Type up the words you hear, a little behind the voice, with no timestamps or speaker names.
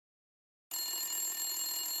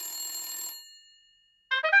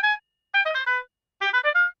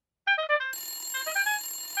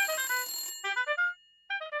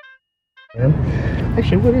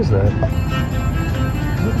Actually, what is that?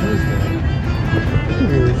 What is that? It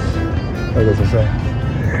is. Oh, it doesn't say.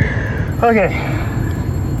 Okay.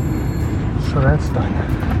 So that's done.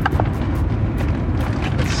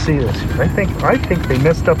 Let's see this. I think they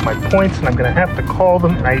messed up my points, and I'm gonna have to call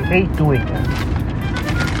them. And I hate doing that.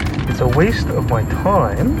 It's a waste of my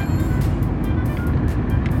time.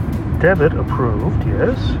 Debit approved.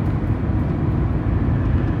 Yes.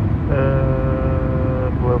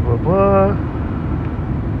 Blah blah blah.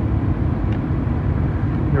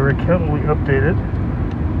 Your account will be updated.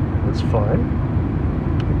 That's fine.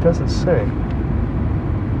 It doesn't say.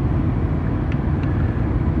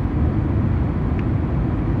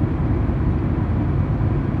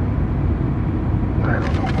 I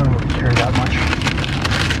don't really care that much.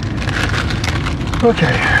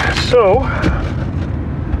 Okay, so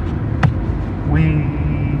we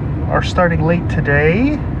are starting late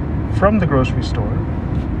today from the grocery store,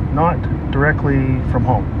 not directly from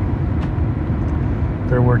home.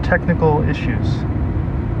 There were technical issues,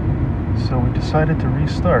 so we decided to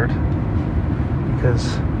restart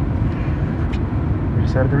because we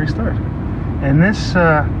decided to restart. And this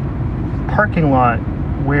parking lot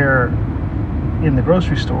where in the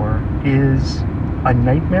grocery store is a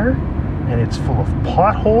nightmare, and it's full of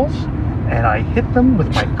potholes, and I hit them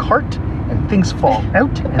with my cart and things fall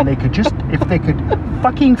out, and they could just, if they could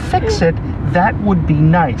fucking fix it, that would be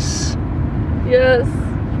nice. Yes.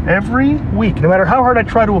 Every week, no matter how hard I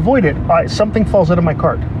try to avoid it, something falls out of my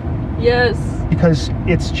cart. Yes. Because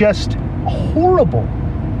it's just horrible.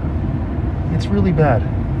 It's really bad.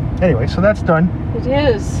 Anyway, so that's done. It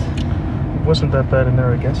is. It wasn't that bad in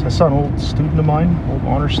there, I guess. I saw an old student of mine, old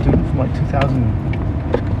honor student from like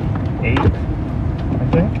 2008, I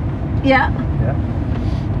think. Yeah. Yeah.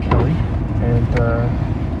 Kelly. And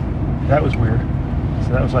that was weird. So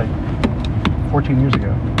that was like 14 years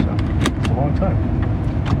ago. So it's a long time.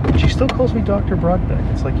 She still calls me Dr. Broadbeck.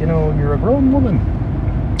 It's like, you're a grown woman.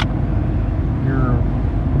 You're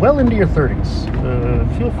well into your 30s.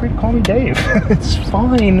 Feel free to call me Dave. It's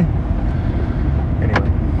fine. Anyway.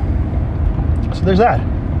 So there's that.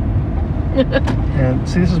 And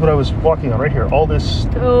see, this is what I was walking on right here. All this...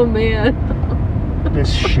 Oh, man.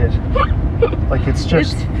 This shit. Like, it's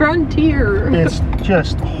just... It's Frontier. It's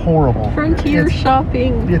just horrible. Frontier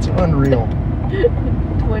shopping. It's unreal.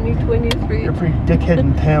 2023. Every dickhead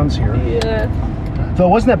in town's here. Yeah. Though it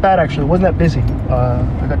wasn't that bad, actually. It wasn't that busy.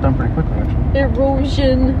 I got done pretty quickly, actually.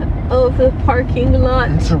 Erosion of the parking lot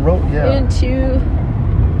It's a road, yeah. into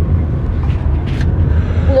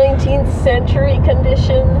 19th century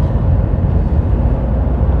condition.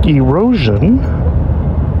 Erosion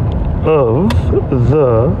of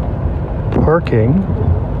the parking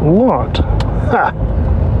lot. Ha!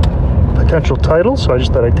 Potential title, so I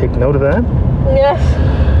just thought I'd take note of that. Yes.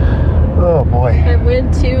 Oh boy. I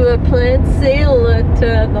went to a plant sale at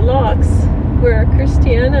the Locks where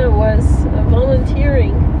Christiana was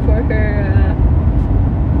volunteering for her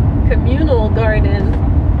communal garden,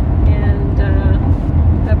 and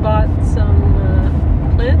I bought some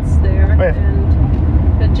plants there. Oh, yeah. And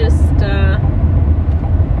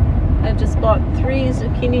I just bought 3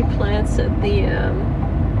 zucchini plants at the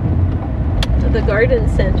garden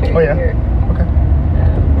center here. Okay.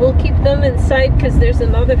 We'll keep them inside because there's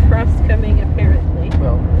another frost coming apparently.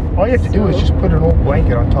 Well, all you have to do is just put an old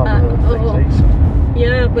blanket on top of the things.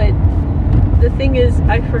 Yeah, but the thing is,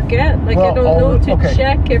 I forget. Like, I don't know to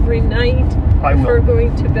check every night before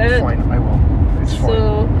going to bed. Fine, I will. It's fine.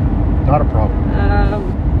 So, not a problem.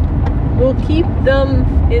 We'll keep them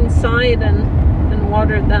inside and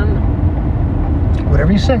water them.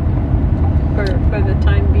 Whatever you say. For the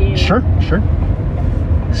time being. Sure.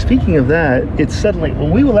 Speaking of that, it's suddenly, when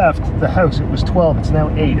we left the house, it was 12. It's now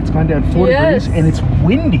 8. It's gone down 4 degrees, and it's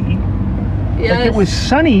windy. Yes. Like, it was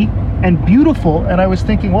sunny and beautiful, and I was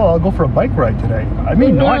thinking, well, I'll go for a bike ride today. I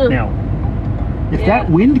may not now. If that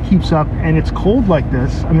wind keeps up and it's cold like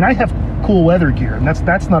this, I mean, I have cool weather gear, and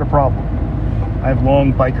that's not a problem. I have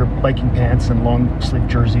long biking pants and long sleeve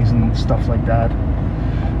jerseys and stuff like that.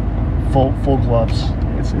 Full gloves.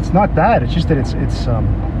 It's not that. It's just that it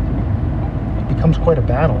becomes quite a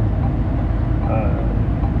battle.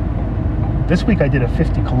 This week I did a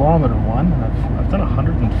 50-kilometer one, and I've done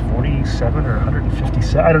 147 or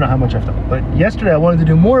 157. I don't know how much I've done. But yesterday I wanted to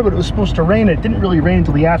do more, but it was supposed to rain. It didn't really rain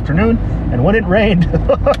until the afternoon, and when it rained,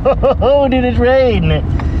 oh, did it rain!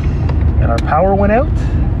 And our power went out.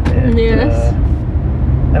 And, yes.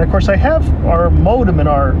 And of course I have our modem and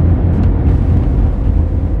our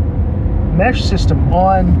mesh system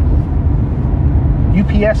on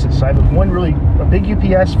UPSs. So I have a big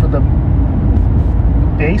UPS for the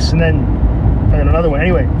base, and then another one.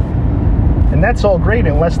 Anyway, And that's all great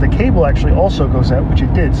unless the cable actually also goes out, which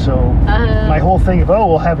it did. So my whole thing of, oh,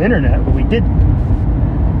 we'll have internet, but we didn't.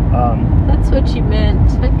 That's what you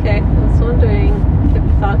meant. Okay, I was wondering,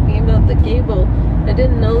 kept talking about the cable. I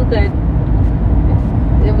didn't know that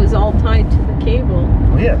it was all tied to the cable.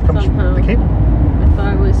 Well, yeah, it comes somehow. from the cable. I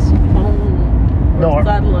thought it was phone or No,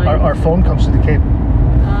 satellite. our phone comes to the cable.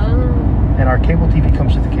 And our cable TV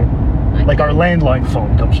comes to the cable. Okay. Like our landline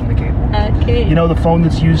phone comes from the cable. Okay. You know the phone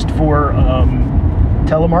that's used for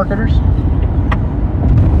telemarketers?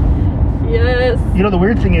 Yes. You know, the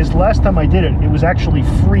weird thing is, the last time I did it, it was actually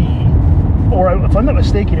free. Or if I'm not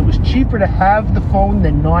mistaken, it was cheaper to have the phone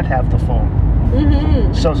than not have the phone.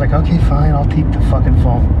 Mm-hmm. So I was like, okay, fine, I'll keep the fucking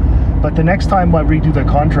phone. But the next time I redo the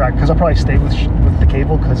contract, because I'll probably stay with the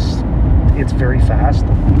cable because it's very fast.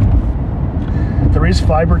 There is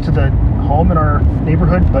fiber to the home in our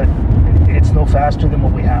neighborhood, but it's no faster than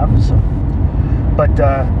what we have. So, but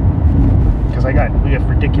because we have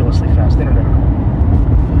ridiculously fast internet at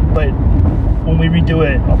home. But when we redo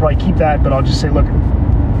it, I'll probably keep that. But I'll just say, look,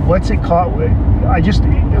 what's it cost?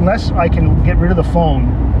 Unless I can get rid of the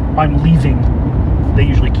phone, I'm leaving. They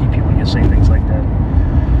usually keep you when you say things like that.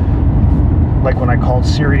 Like when I called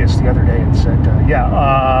Sirius the other day and said,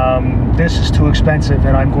 this is too expensive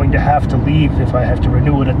and I'm going to have to leave if I have to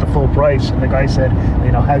renew it at the full price. And the guy said,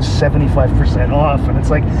 has 75% off. And it's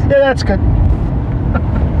like, yeah, that's good.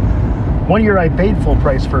 1 year I paid full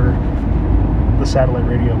price for the satellite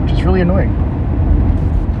radio, which is really annoying.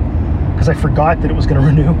 Because I forgot that it was going to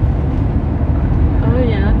renew. Oh,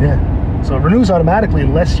 yeah. Yeah. So it renews automatically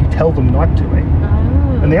unless you tell them not to, eh?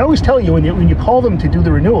 And they always tell you when you call them to do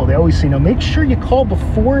the renewal, they always say, now make sure you call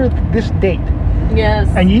before this date. Yes.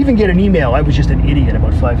 And you even get an email. I was just an idiot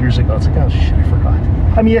about 5 years ago. It's like, oh shit, I forgot.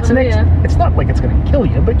 I mean, it's it's not like it's going to kill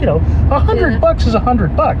you, but $100 is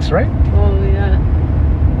 $100, right? Oh yeah.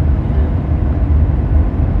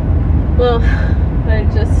 Well, I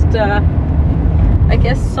just I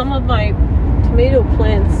guess some of my tomato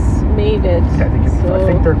plants made it. Yeah, I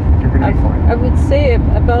think you're going to be fine. I would say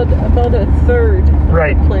about a third of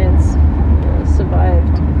the plants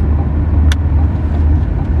survived.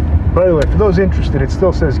 By the way, for those interested, it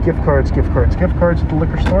still says gift cards at the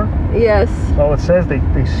liquor store. Yes. All it says, they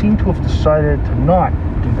seem to have decided to not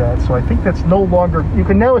do that. So I think that's no longer. You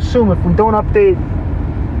can now assume if we don't update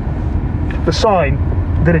the sign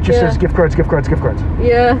that it just says gift cards.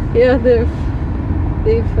 Yeah, they've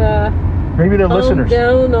maybe they're listeners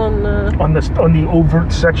down on the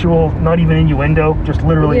overt sexual, not even innuendo, just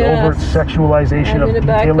literally overt sexualization of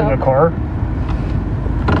detailing a car.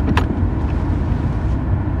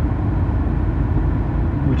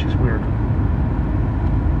 Which is weird.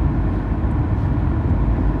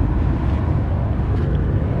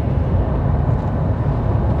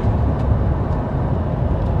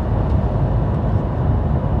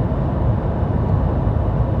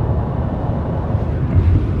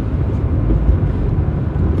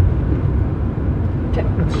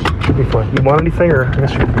 Should be fun. You want anything, or I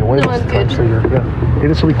guess you're away No, most of I'm the time, good. so hey,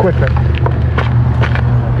 this will be quick then.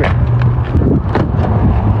 Okay.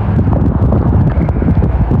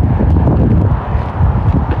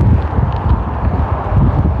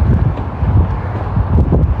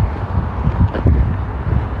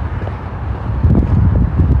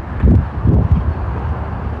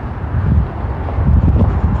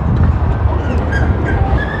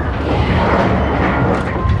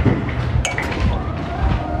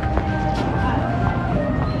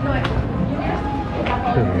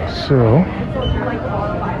 So,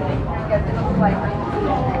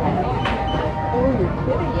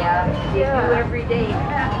 every day.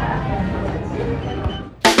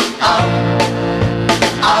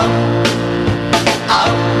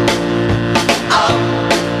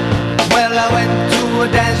 Well, I went to a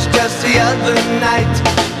dance just the other night.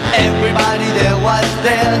 Everybody there was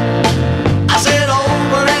there. I said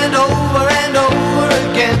over and over and over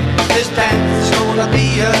again, this dance is gonna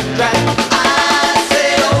be a drag.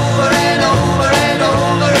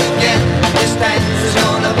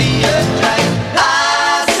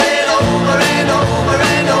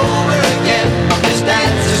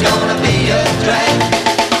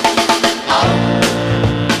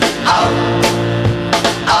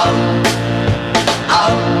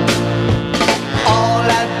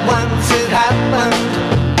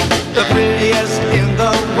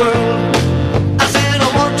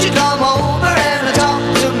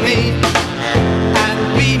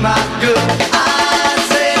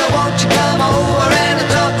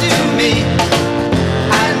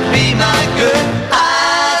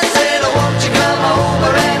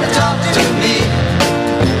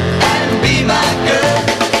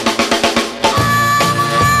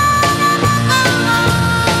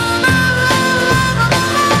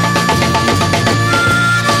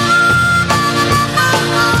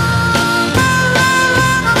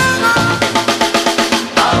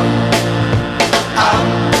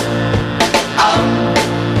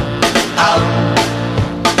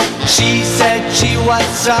 was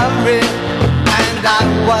sorry, and I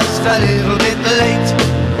was a little bit late.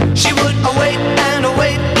 She would await and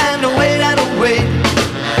await and await and await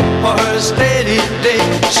for her steady day.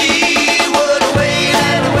 She would wait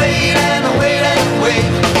and wait and wait and wait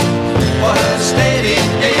for her steady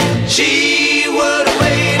day. She would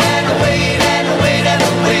wait and wait and wait and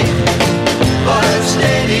wait for her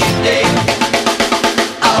steady day.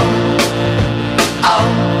 Oh, oh,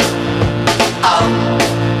 oh,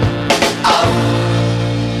 oh.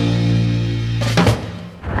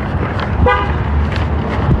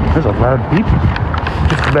 There's a loud beep.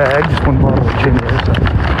 Just a bag, just one bottle of gin there. So.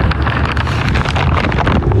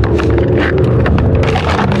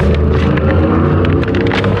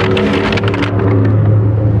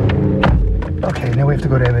 Okay, now we have to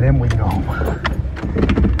go to M&M. We can go home.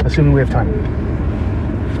 Assuming we have time.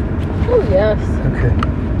 Oh, yes. Okay.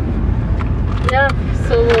 Yeah,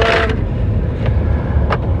 so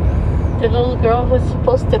the little girl was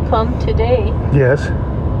supposed to come today. Yes.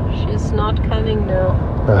 She's not coming now.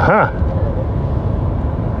 Uh-huh.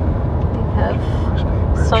 They have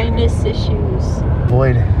sinus issues.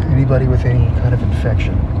 Avoid anybody with any kind of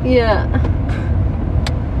infection. Yeah.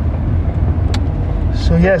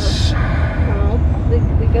 So yes. Well,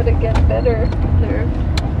 they gotta get better.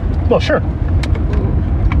 Well, sure.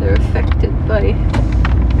 They're affected by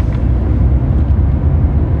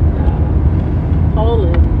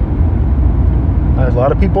pollen. A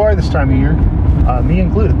lot of people are this time of year. Me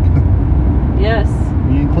included. Yes.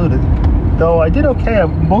 Me included. Though I did okay. I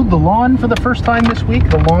mowed the lawn for the first time this week.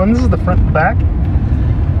 The lawns, the front and back.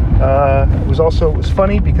 It was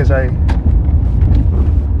funny because I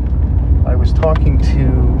was talking to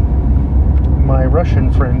my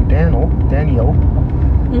Russian friend Daniel,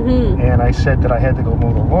 and I said that I had to go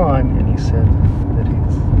mow the lawn, and he said that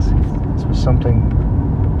this was something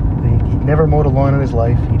he'd never mowed a lawn in his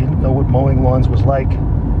life. He didn't know what mowing lawns was like.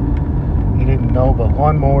 He didn't know about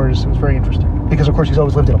lawnmowers. It was very interesting. Because, of course, he's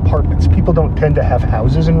always lived in apartments. People don't tend to have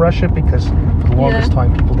houses in Russia because for the longest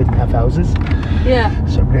time people didn't have houses. Yeah.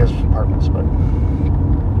 So everybody has apartments, but...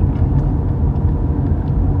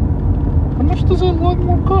 How much does a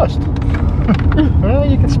lawnmower cost? Well,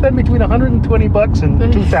 you can spend between $120 and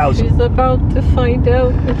 $2,000. She's about to find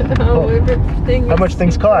out how much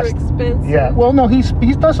things cost. Expensive. Yeah. Well, no, he's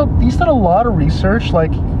done a lot of research.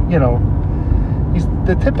 Like, you know, he's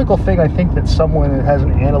the typical thing I think that someone that has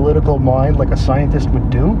an analytical mind, like a scientist, would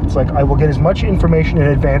do. It's like, I will get as much information in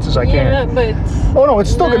advance as I can. Yeah, but oh no, it's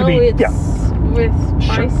still going to be with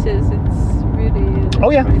prices, it's really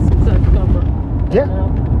yeah. prices have come up. Yeah.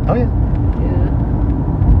 Oh yeah.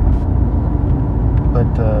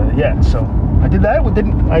 But so I did that.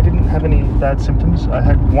 I didn't have any bad symptoms. I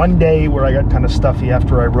had one day where I got kind of stuffy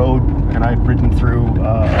after I rode, and I'd ridden through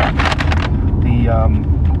the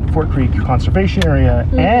Fort Creek Conservation Area,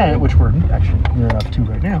 and which we're actually near enough to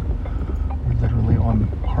right now. We're literally on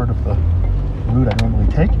part of the route I normally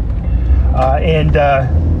take,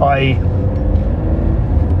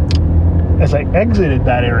 as I exited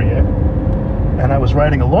that area. And I was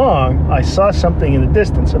riding along, I saw something in the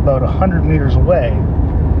distance about 100 meters away.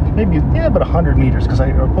 Maybe, about 100 meters, because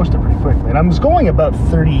I posted pretty quickly. And I was going about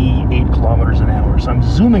 38 kilometers an hour, so I'm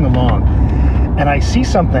zooming along. And I see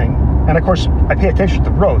something, and of course, I pay attention to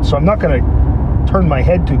the road, so I'm not going to turn my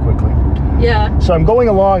head too quickly. Yeah. So I'm going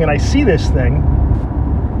along, and I see this thing,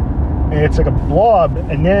 and it's like a blob,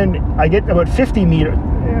 and then I get about 50 meters.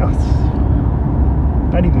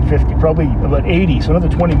 Not even 50, probably about 80, so another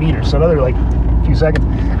 20 meters, so another like few seconds.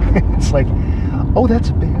 It's like, oh, that's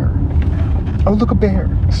a bear. Oh, look, a bear.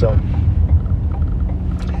 So,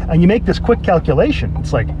 and you make this quick calculation.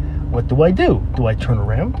 It's like, what do I do? Do I turn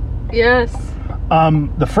around? Yes.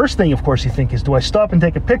 The first thing, of course, you think is, do I stop and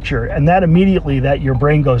take a picture? And that immediately, your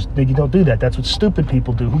brain goes, you don't do that. That's what stupid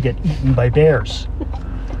people do who get eaten by bears.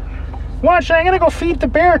 Watch, I'm gonna go feed the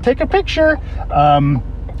bear, take a picture.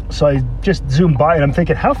 So I just zoomed by, and I'm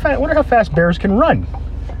thinking, I wonder how fast bears can run.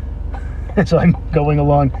 And so I'm going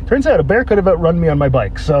along. Turns out a bear could have outrun me on my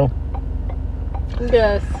bike, so.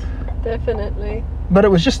 Yes, definitely. But it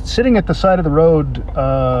was just sitting at the side of the road,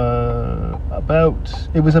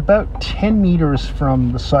 it was about 10 meters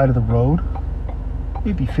from the side of the road,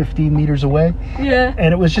 maybe 15 meters away. Yeah.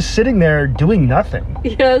 And it was just sitting there doing nothing.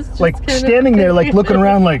 Yes. Just like standing there, like looking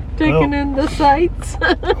around, like taking in the sights.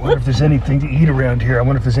 I wonder if there's anything to eat around here. I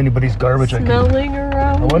wonder if there's anybody's garbage smelling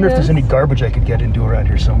around. I wonder if there's any garbage I could get into around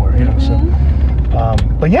here somewhere. You know. So,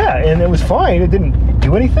 but yeah, and it was fine. It didn't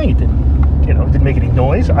do anything. It didn't make any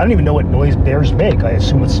noise. I don't even know what noise bears make. I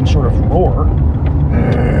assume it's some sort of roar,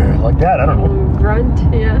 like that. I don't know. Grunt.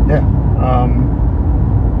 Yeah. Yeah.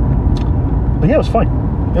 But yeah, it was fine.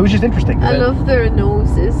 It was just interesting. 'cause I love their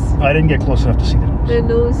noses. I didn't get close enough to see the nose. Their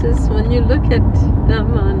noses, when you look at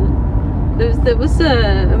them on... There was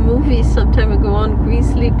a movie some time ago on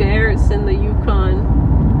grizzly bears in the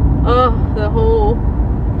Yukon. Oh, the whole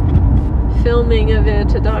filming of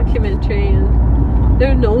it, a documentary, and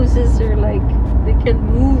their noses are like, they can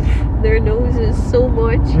move their noses so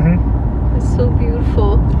much. Mm-hmm. It's so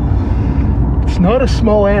beautiful. It's not a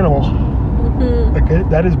small animal. Mm-hmm. Like,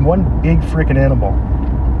 that is one big freaking animal.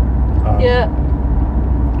 Yeah.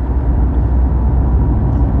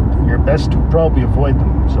 You're best to probably avoid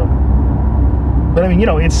them. So, but I mean,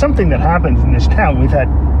 it's something that happens in this town. We've had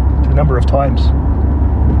a number of times.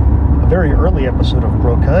 A very early episode of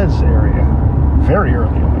Brocas area, very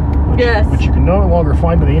early one, which you can no longer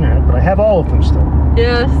find on the internet, but I have all of them still.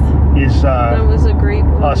 Yes. Is that was a great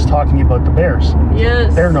one. Us talking about the bears?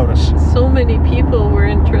 Yes. Bear notice. So many people were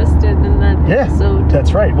interested in that episode.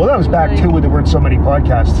 That's right. Well, that was back too when there weren't so many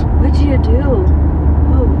podcasts. What do you do?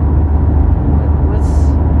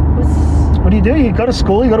 What do? You go to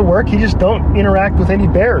school, you go to work, you just don't interact with any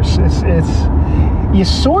bears. It's you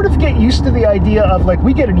sort of get used to the idea of, like,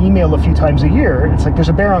 we get an email a few times a year. It's like, there's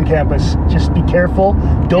a bear on campus. Just be careful.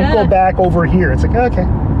 Don't go back over here. It's like, okay.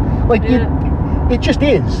 Like, it just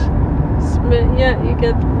is. Yeah, you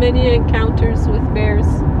get many encounters with bears.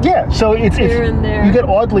 Yeah, so it's here and there. You get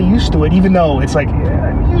oddly used to it, even though it's like,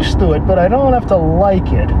 I'm used to it, but I don't have to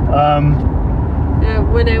like it.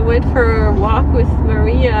 When I went for a walk with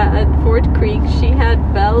Maria at Fort Creek, she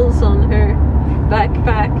had bells on her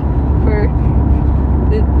backpack. For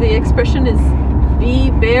the expression is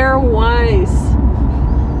 "be bear wise."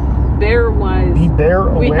 Bear wise. Be bear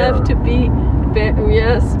aware. We have to be,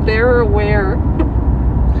 bear aware.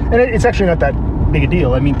 And it's actually not that big a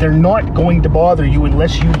deal. I mean, they're not going to bother you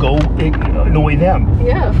unless you go annoy them.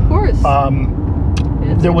 Yeah, of course.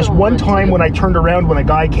 There was one time when I turned around when a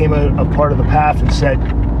guy came a part of the path and said,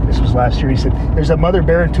 this was last year, he said, there's a mother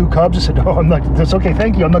bear and 2 cubs. I said, no, I'm not, that's okay,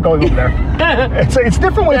 thank you, I'm not going over there. It's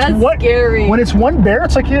different when scary. When it's one bear,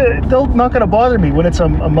 it's like, they're not going to bother me. When it's a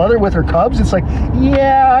mother with her cubs, it's like,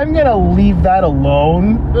 yeah, I'm going to leave that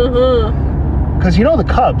alone. Because the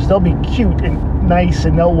cubs, they'll be cute and nice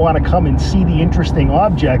and they'll want to come and see the interesting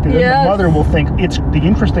object, and then the mother will think the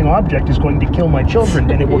interesting object is going to kill my children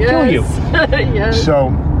and it will kill you. Yes.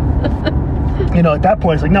 So at that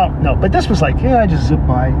point it's like no, but this was like, I just zip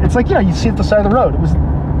by. It's like, you see at the side of the road, it was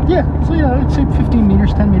I'd say 15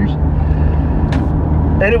 meters, 10 meters,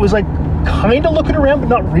 and it was like kind of looking around but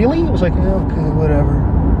not really. It was like, okay, whatever,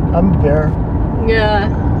 I'm a bear. Yeah.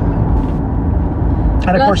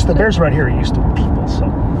 And of course the bears around here are used to people, so.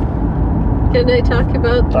 Can I talk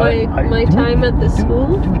about my time at the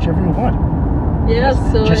school? Do whichever you want. Yes.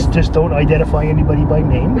 So just don't identify anybody by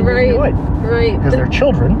name. And right. Right. Because they're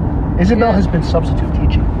children. Isabel has been substitute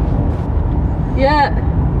teaching. Yeah.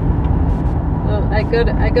 Well, I got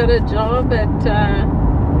a job at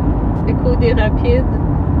École des Rapides,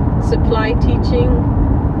 supply teaching,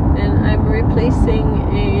 and I'm replacing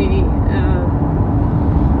a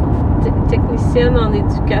technicienne en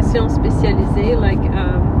éducation spécialisée, like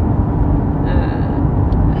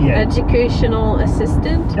educational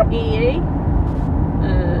assistant, EA,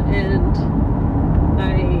 and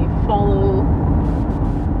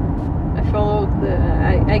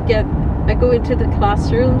I go into the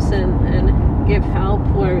classrooms and give help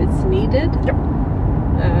where it's needed. Yep.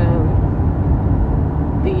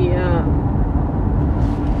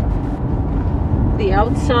 The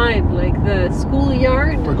outside, like the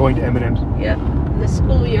schoolyard. We're going to M&M's. Yeah, the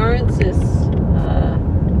schoolyards is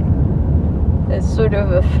sort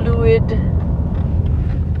of a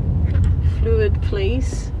fluid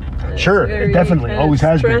place. Sure, it definitely always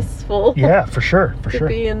has stressful. Been. Yeah, for sure. To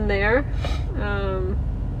be in there.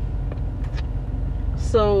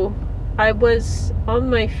 So I was on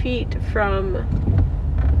my feet from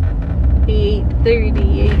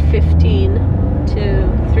 8:30, 8:15 to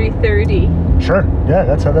 3:30. Sure, yeah,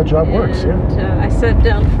 that's how that job works. Yeah. I sat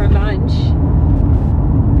down for lunch,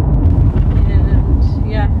 and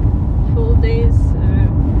full days.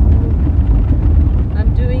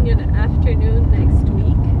 I'm doing an afternoon next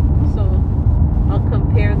week, so I'll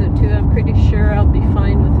compare the two. I'm pretty sure I'll be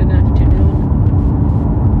fine with an afternoon.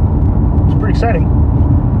 It's pretty exciting.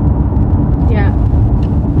 Yeah.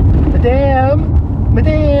 Madame.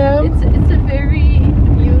 It's a very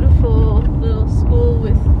beautiful little school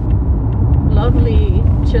with lovely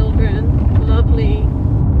children, lovely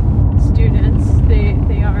students.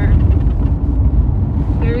 They are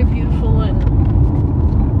very beautiful and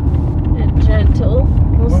gentle,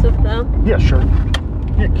 most of them. Yeah, sure.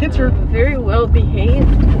 Yeah, kids are very well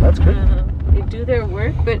behaved. That's good. They do their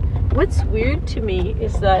work. But what's weird to me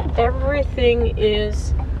is that everything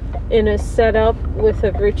is in a setup with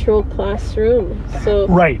a virtual classroom. So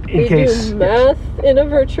right, they do math in a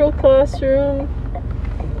virtual classroom,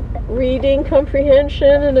 reading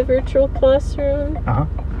comprehension in a virtual classroom. Uh-huh.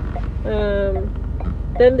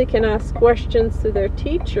 Then they can ask questions to their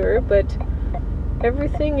teacher, but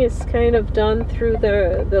everything is kind of done through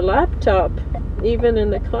the laptop, even in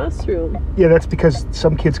the classroom. Yeah, that's because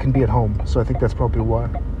some kids can be at home, so I think that's probably why.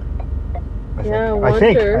 I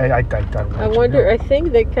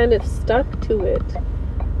think they kind of stuck to it,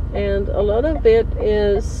 and a lot of it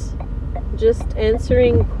is just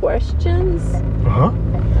answering questions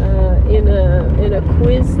in a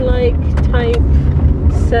quiz-like type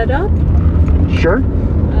setup. Sure.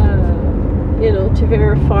 To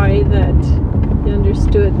verify that you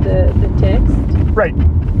understood the text. Right.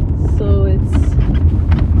 So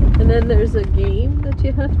and then there's a game that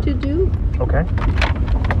you have to do. Okay.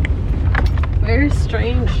 Very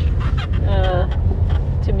strange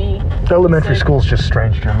to me. Elementary school's just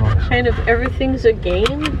strange generally. Kind of everything's a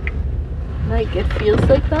game. Like it feels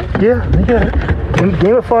like that. Yeah, I get it.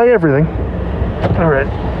 Gamify everything. All right.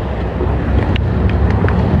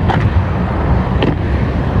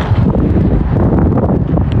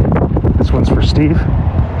 This one's for Steve.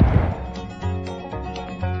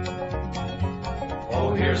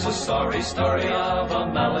 Oh, here's a sorry story of a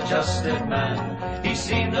maladjusted man. He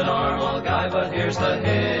seemed a normal guy, but here's the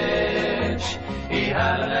hitch. He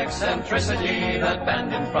had an eccentricity that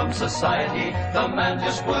banned him from society. The man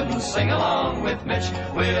just wouldn't sing along with Mitch.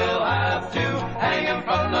 We'll have to hang him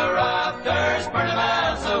from the rafters, burn him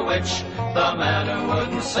as a witch. The man who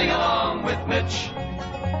wouldn't sing along with Mitch.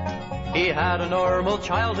 He had a normal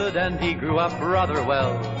childhood and he grew up rather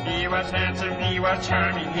well. He was handsome, he was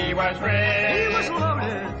charming, he was rich. He was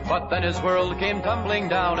loaded. But then his world came tumbling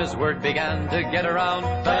down, his word began to get around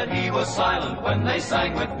that he was silent when they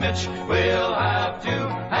sang with Mitch. We'll have to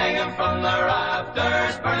hang him from the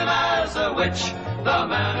rafters, burn him as a witch. The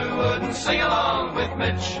man who wouldn't sing along with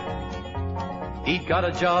Mitch. He'd got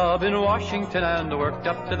a job in Washington and worked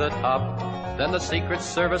up to the top. Then the Secret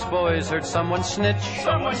Service boys heard someone snitch.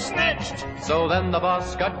 Someone snitched! So then the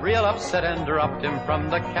boss got real upset and dropped him from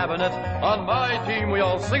the cabinet. On my team we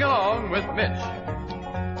all sing along with Mitch.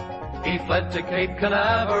 He fled to Cape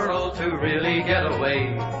Canaveral to really get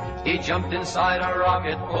away. He jumped inside a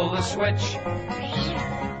rocket, pulled the switch.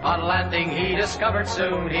 On landing he discovered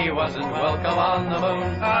soon he wasn't welcome on the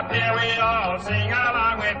moon. Up here we all sing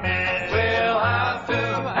along with Mitch. We'll have to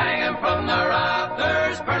hang him from the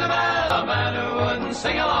rafters, burn him as a man who wouldn't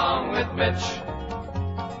sing along with Mitch.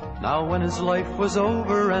 Now when his life was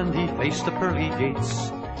over and he faced the pearly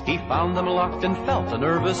gates, he found them locked and felt a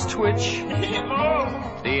nervous twitch.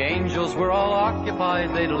 The angels were all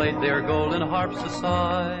occupied, they'd laid their golden harps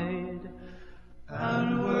aside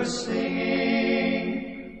and were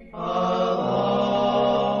singing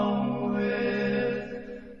along with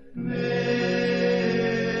Mitch.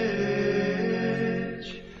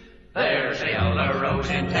 There's the only rose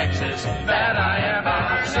in Texas that I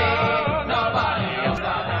ever seen. Nobody else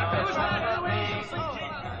got half as right as me.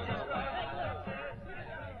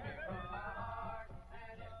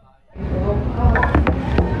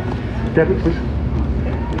 Debit, please.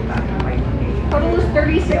 Total is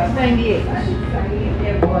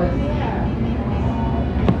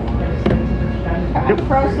 $36.98.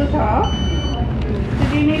 Across the top.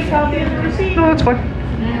 Did you need a copy of the receipt? No, that's fine.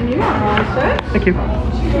 And you are all set. Thank you.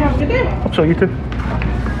 Have a good day. Hope so, you too.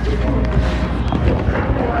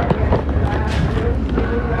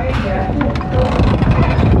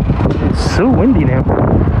 It's so windy now.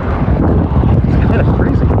 It's kind of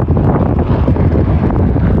crazy.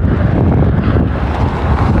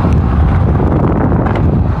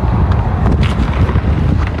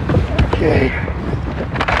 Okay.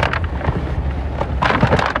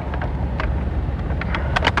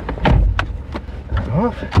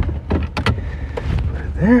 Off. Put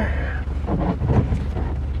it there.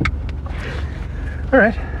 All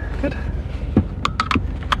right, good.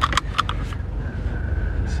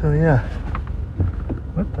 So yeah,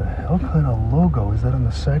 what the hell kind of logo is that on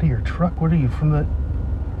the side of your truck? What are you from the?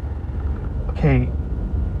 Okay,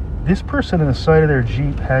 this person on the side of their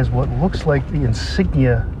Jeep has what looks like the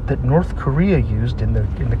insignia that North Korea used in the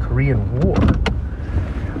Korean War.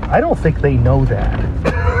 I don't think they know that.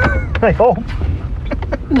 I hope.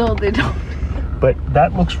 No, they don't. But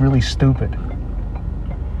that looks really stupid.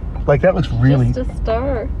 Like that looks really. Just a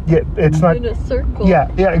star. Yeah, it's not. In a circle. Yeah,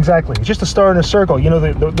 exactly. It's just a star in a circle. You know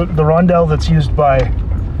the rondelle that's used by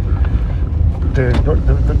the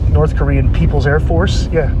North Korean People's Air Force.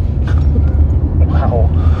 Yeah. Wow.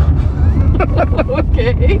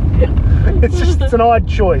 Okay. It's an odd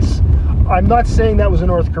choice. I'm not saying that was a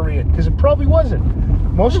North Korean, because it probably wasn't.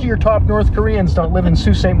 Most of your top North Koreans don't live in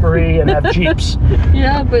Sault Ste. Marie and have Jeeps.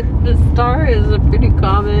 Yeah, but the star is a pretty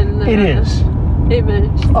common It is. image.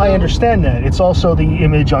 I so- understand that. It's also the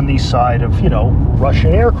image on the side of,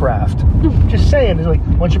 Russian aircraft. Just saying, it's like,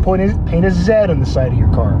 why don't you paint a Z on the side of your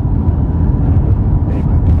car?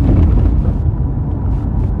 Anyway.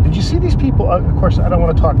 Did you see these people? Of course, I don't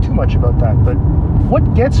want to talk too much about that, but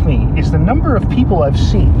what gets me is the number of people I've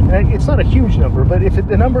seen. And it's not a huge number, but if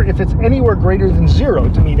it's anywhere greater than 0,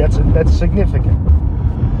 to me, that's significant.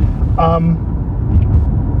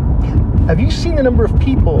 Have you seen the number of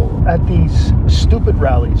people at these stupid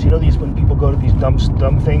rallies? These when people go to these dumb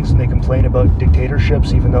things and they complain about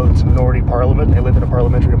dictatorships, even though it's a minority parliament and they live in a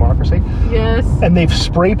parliamentary democracy. Yes. And they've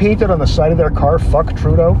spray painted on the side of their car, "Fuck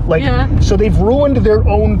Trudeau." Yeah. So they've ruined their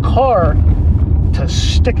own car to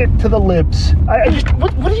stick it to the libs.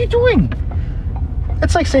 What are you doing?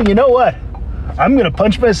 It's like saying, you know what? I'm going to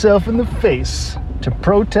punch myself in the face to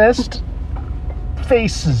protest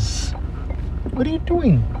faces. What are you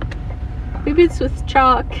doing? Maybe it's with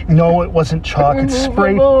chalk. No, it wasn't chalk. It's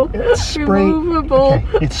spray. Removable. It's spray. Removable. Okay,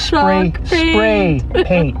 it's spray. Chalk Spray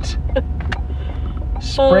paint.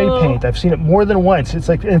 Spray Oh. paint. I've seen it more than once. It's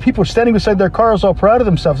like, and people are standing beside their cars, all proud of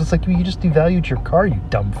themselves. It's like, you just devalued your car, you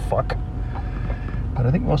dumb fuck. But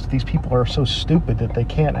I think most of these people are so stupid that they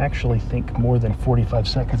can't actually think more than 45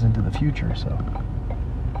 seconds into the future. So,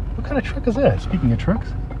 what kind of truck is that? Speaking of trucks,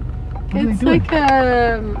 what are they It's doing? like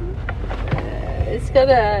it's got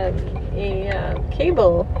a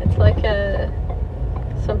cable. It's like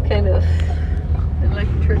some kind of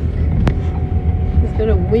electric. It's got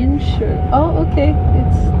a winch. Oh, okay.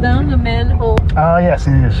 It's down a manhole. Ah, yes,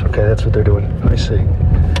 it is. Okay, that's what they're doing. I see.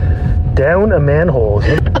 Down a manhole. Is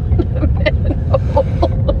it?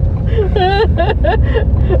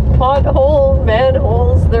 Pothole,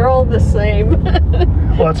 manholes, they're all the same.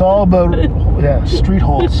 Well, it's all about, street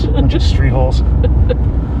holes. A bunch of street holes.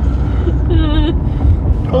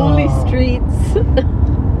 Only Oh. streets.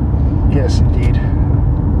 Yes, indeed.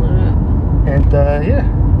 And,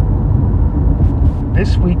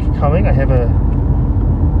 this week coming, I have a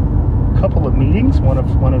couple of meetings. One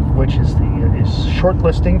of which is is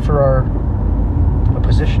shortlisting for a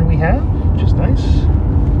position we have, which is nice.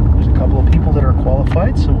 There's a couple of people that are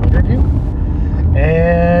qualified, so we'll interview.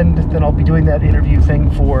 And then I'll be doing that interview thing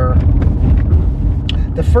for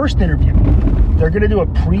the first interview. They're going to do a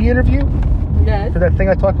pre-interview Yes. for that thing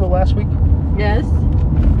I talked about last week, Yes.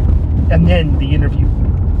 and then the interview.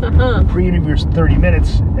 Uh-huh. Pre-interview is 30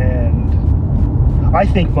 minutes, and I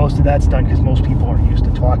think most of that's done because most people aren't used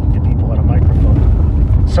to talking to people on a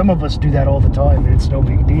microphone. Some of us do that all the time, and it's no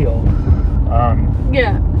big deal.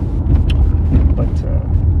 Yeah. But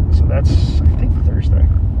so that's, I think, Thursday.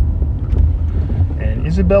 And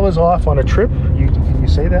Isabella's off on a trip. Can you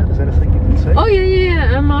say that? Is that a thing you can say? Oh,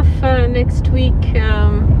 yeah. I'm off next week.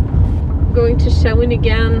 Going to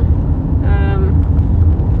Shawinigan.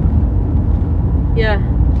 Yeah.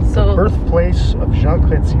 So Birthplace of Jean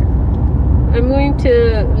Chrétien. I'm going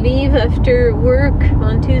to leave after work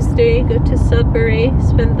on Tuesday, go to Sudbury,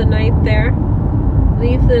 spend the night there,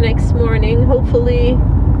 leave the next morning. Hopefully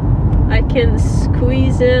I can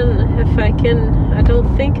squeeze in if I can. I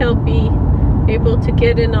don't think I'll be able to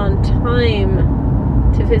get in on time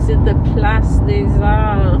to visit the Place des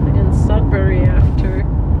Arts in Sudbury after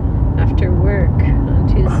work on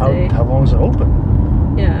Tuesday. How long is it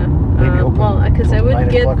open? Yeah. Maybe open Well, because I till would 9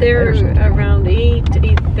 get o'clock at there night or something. around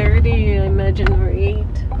 8:30, I imagine, or 8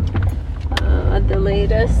 at the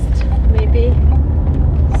latest, maybe.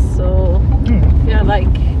 So, yeah,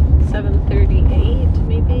 like 7:38,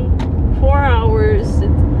 maybe. 4 hours. The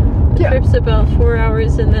Yeah. trip's about 4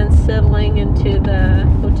 hours, and then settling into the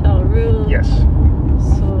hotel room. Yes.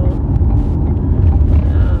 So,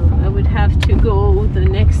 I would have to go the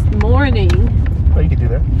next morning. Well, you can do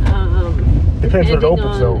that. Depends when it Depending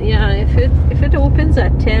opens, on, though. Yeah, if it opens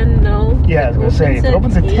at 10, no. Yeah, I was gonna say, if it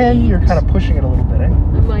opens at 10, you're kind of pushing it a little bit, eh?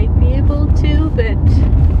 I might be able to, but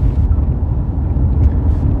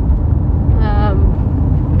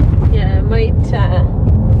yeah, I might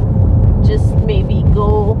just maybe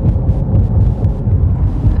go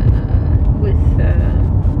with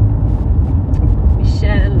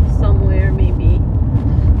Michelle somewhere, maybe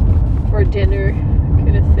for dinner,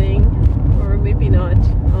 kind of thing, or maybe not.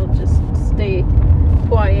 I'll just stay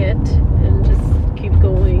quiet and just keep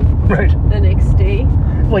going Right. the next day.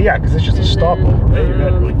 Well, yeah, because it's just a And stopover, then, right? You're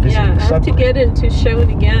not like visiting yeah, I have to Sudbury. get into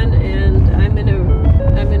Shawinigan, and I'm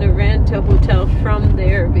gonna rent a hotel from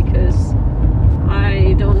there because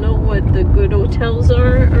I don't know what the good hotels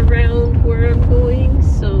are around where I'm going,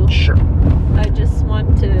 so Sure. I just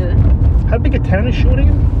want to. How big a town is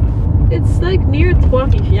Shawinigan? It's like near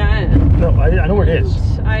Trois-Rivières. No, I know where it is.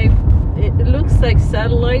 It looks like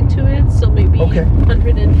satellite to it, so maybe Okay.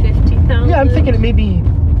 150,000. Yeah, I'm thinking it may be.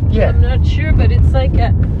 Yeah. I'm not sure, but it's like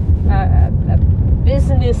a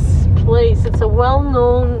business place. It's a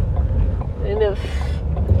well-known kind of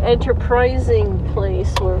enterprising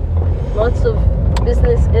place where lots of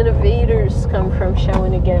business innovators come from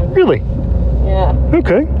Shawinigan. Really? Yeah.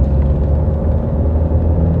 Okay.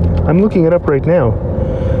 I'm looking it up right now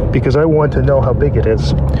because I want to know how big it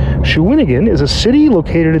is. Shawinigan is a city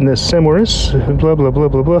located in the Samoris, blah, blah, blah,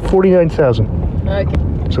 blah, blah, 49,000.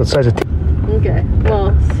 Okay. So it's size of Okay.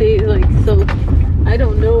 Well, see, like, so I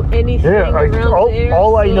don't know anything around there.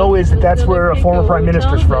 all I so know is that I'm that's gonna where a pick former prime hotel,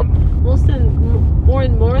 minister's from. but more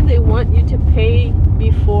and more, they want you to pay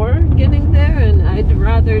before getting there, and I'd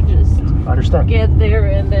rather just I understand. get there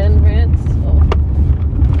and then rent. So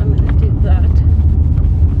I'm gonna do that.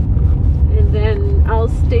 And then I'll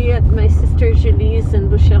stay at my sister Julie's in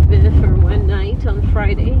Boucherville for one night on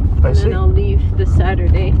Friday, and see. then I'll leave the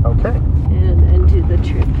Saturday Okay. and do the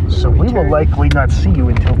trip. So and we will return. likely not see you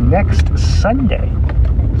until next Sunday.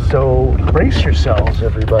 So brace yourselves,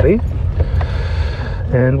 everybody.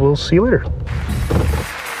 And we'll see you later.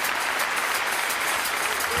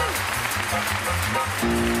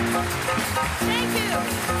 Thank you.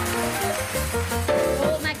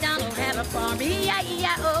 Old MacDonald had a farm,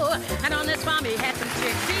 E-I-E-I-O. And on this farm he had some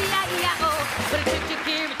chicks, E-I-E-I-O. But a chick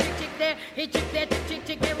here, a chick there, a chick there,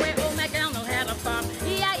 chick everywhere. Old MacDonald had a farm,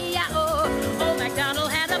 E-I-E-I-O. Old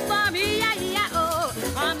MacDonald had a farm, E-I-E-I-O.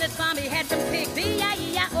 On this farm he had some pigs,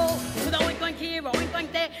 E-I-E-I-O. With oink oink here, oink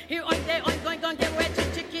oink there, here oink there, oink oink oink everywhere.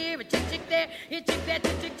 Chick here, a chick there, a chick there,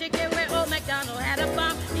 chick everywhere. Old MacDonald had a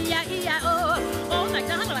farm, E-I-E-I-O. Old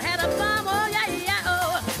MacDonald had a farm, oh yeah, E-I-O.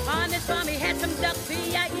 On this farm he had some ducks,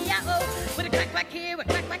 E-I-E-I-O. With a quack quack here, a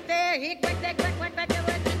quack quack there, here quack there, quack quack quack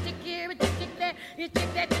there, chick here, a chick there, a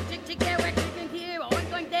chick there, chick there, chicken here, oink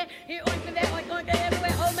oink there, here oink there, oink oink there,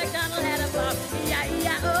 everywhere. Old MacDonald had a farm,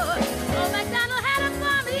 E-I-E-I-O. Old MacDonald had a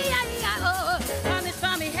farm, E-I-E-I-O. On this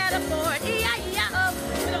farm he had a fort, E-I-E-I-O.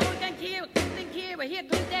 With a oink here, a clink here, here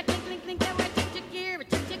clink there, clink clink there, chick here, a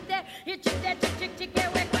chick there, here chick there, chick there,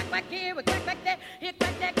 quack quack here, a quack quack there, here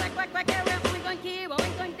quack there, quack quack quack there, oink oink here,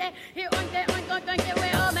 oink oink there, here oink there, oink oink oink there.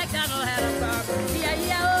 Old MacDonald had a farm,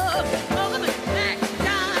 E-I-E-I-O. Old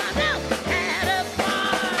MacDonald had a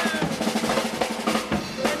farm.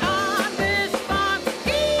 And on this farm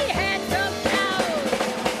he had some cows.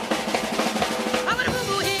 I'm gonna moo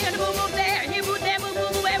moo here and moo moo there, here moo there, moo moo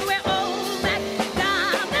moo everywhere. Old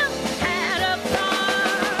MacDonald had a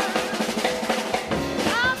farm.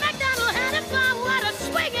 Old MacDonald had a farm, what a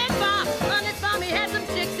swinging farm. On this farm he had some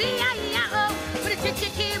chicks, E-I-E-I-O. With a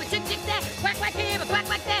chick here, a chick there, quack quack here, a quack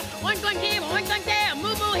quack there, oink oink here, oink oink there,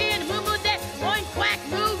 moo moo here and moo moo there, oink quack,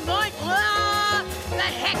 moo oink. Oh, the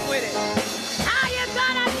heck with it. How you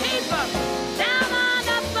gonna keep 'em down on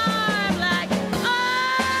the farm like MacDonald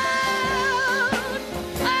did?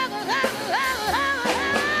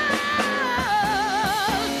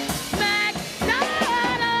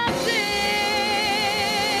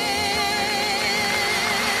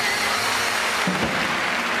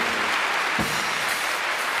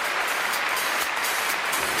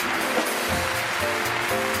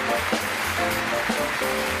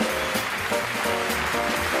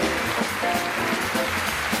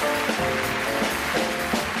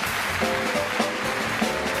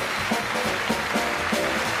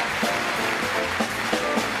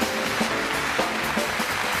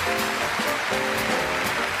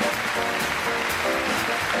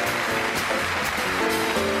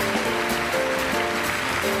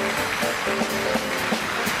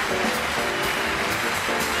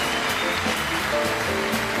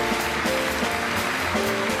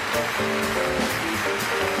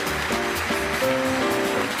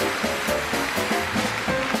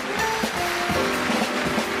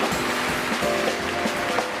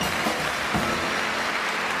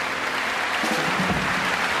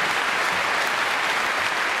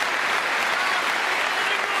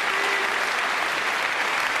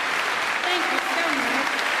 Thank you so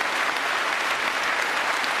much.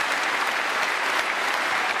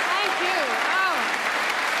 Thank you. Oh.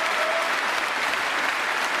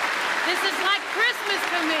 This is like Christmas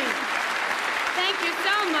for me. Thank you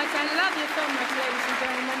so much. I love you so much, ladies and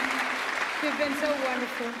gentlemen. You've been so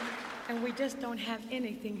wonderful. And we just don't have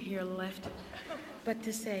anything here left but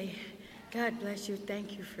to say, God bless you.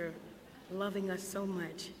 Thank you for loving us so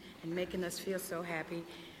much and making us feel so happy.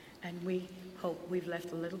 And we hope we've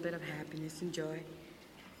left a little bit of happiness and joy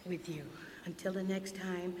with you. Until the next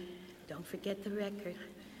time, don't forget the record.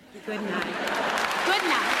 Good night. Good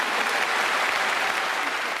night.